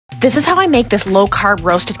This is how I make this low-carb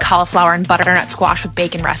roasted cauliflower and butternut squash with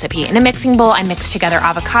bacon recipe. In a mixing bowl, I mix together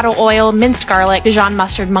avocado oil, minced garlic, Dijon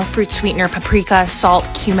mustard, monk fruit sweetener, paprika, salt,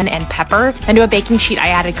 cumin, and pepper. Then to a baking sheet, I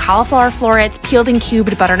added cauliflower florets, peeled and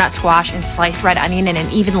cubed butternut squash, and sliced red onion in an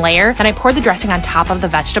even layer. Then I poured the dressing on top of the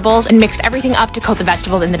vegetables and mixed everything up to coat the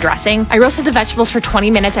vegetables in the dressing. I roasted the vegetables for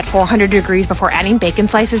 20 minutes at 400 degrees before adding bacon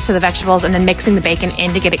slices to the vegetables and then mixing the bacon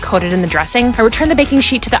in to get it coated in the dressing. I returned the baking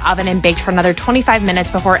sheet to the oven and baked for another 25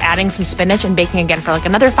 minutes before adding some spinach and baking again for like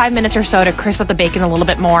another 5 minutes or so to crisp up the bacon a little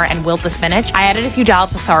bit more and wilt the spinach. I added a few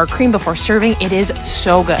dollops of sour cream before serving. It is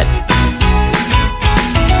so good.